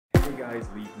Hey guys,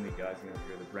 Lee from the Glxy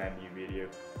here with a brand new video.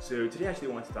 So today I actually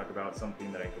want to talk about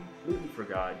something that I completely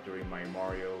forgot during my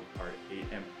Mario Kart 8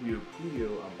 and Puyo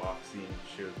unboxing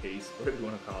showcase, whatever you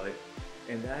want to call it,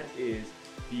 and that is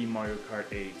the Mario Kart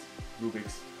 8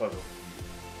 Rubik's Puzzle.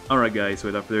 Alright guys, so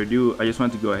without further ado, I just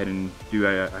want to go ahead and do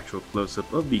an actual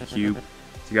close-up of the cube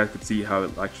so you guys could see how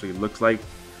it actually looks like.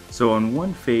 So on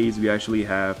one phase we actually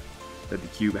have that the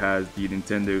cube has the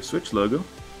Nintendo Switch logo.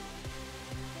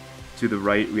 To the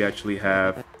right, we actually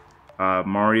have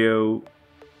Mario,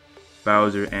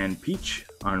 Bowser, and Peach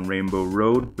on Rainbow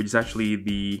Road, which is actually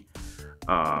the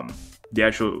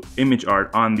actual image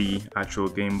art on the actual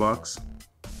game box.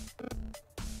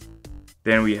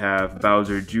 Then we have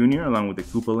Bowser Jr. along with the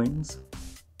Koopalings.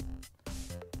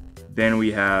 Then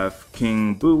we have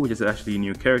King Boo, which is actually a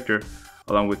new character,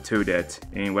 along with Toadette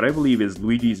in what I believe is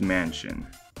Luigi's Mansion.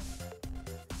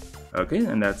 Okay,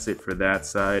 and that's it for that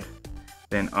side.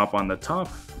 Then up on the top,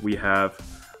 we have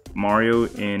Mario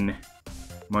in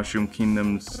Mushroom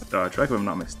Kingdom's track, if I'm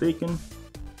not mistaken.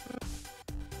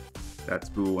 That's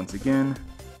Boo once again.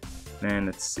 And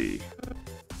let's see.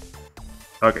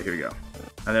 Okay, here we go.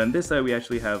 And then on this side, we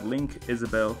actually have Link,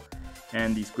 Isabelle,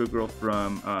 and the Squid Girl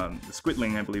from the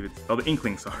Squidling, I believe it's, oh, the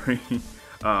Inkling, sorry,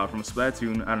 from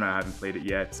Splatoon. I don't know, I haven't played it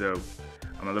yet, so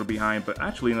I'm a little behind. But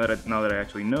actually, now that I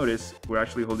actually notice, we're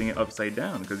actually holding it upside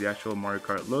down because the actual Mario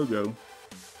Kart logo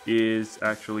is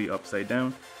actually upside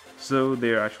down, so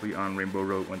they're actually on Rainbow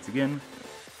Road once again,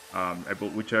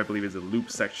 which I believe is a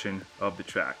loop section of the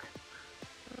track.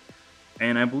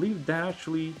 And I believe that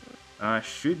actually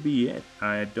should be it.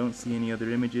 I don't see any other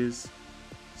images.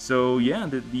 So yeah,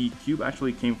 the cube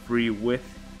actually came free with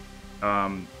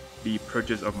the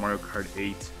purchase of Mario Kart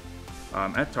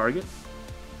 8 at Target.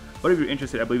 But if you're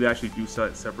interested, I believe they actually do sell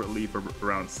it separately for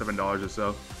around $7 or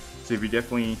so. So if you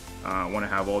definitely want to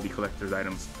have all the collector's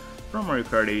items from Mario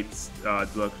Kart 8's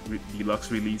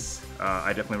Deluxe release,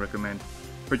 I definitely recommend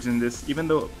purchasing this. Even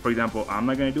though, for example, I'm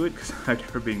not going to do it because I've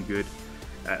never been good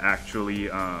at actually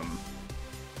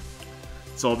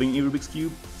solving a Rubik's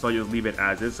Cube. So I'll just leave it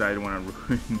as is, so I don't want to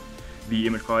ruin the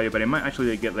image quality. But I might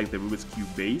actually get like the Rubik's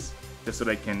Cube base, just so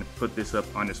that I can put this up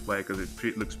on display because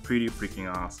it looks pretty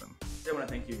freaking awesome. So I want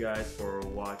to thank you guys for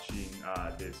watching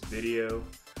this video.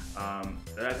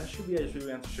 That should be, I just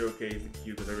really want to showcase the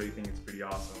cube because I really think it's pretty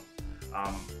awesome.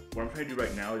 What I'm trying to do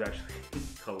right now is actually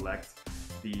collect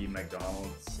the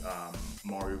McDonald's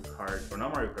Mario Kart, or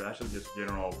not Mario Kart, actually just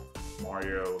general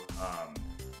Mario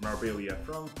memorabilia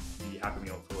from the Happy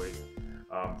Meal toys.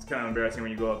 It's kind of embarrassing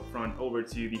when you go up front over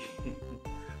to the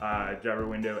driver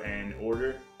window and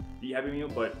order the Happy Meal,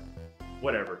 but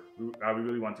whatever, we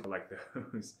really want to collect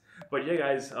those. But yeah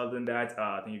guys, other than that,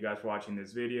 thank you guys for watching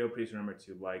this video. Please remember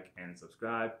to like and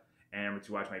subscribe, and remember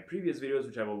to watch my previous videos,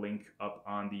 which I will link up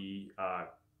on the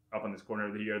up on this corner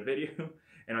of the video.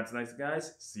 And until next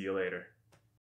guys, see you later.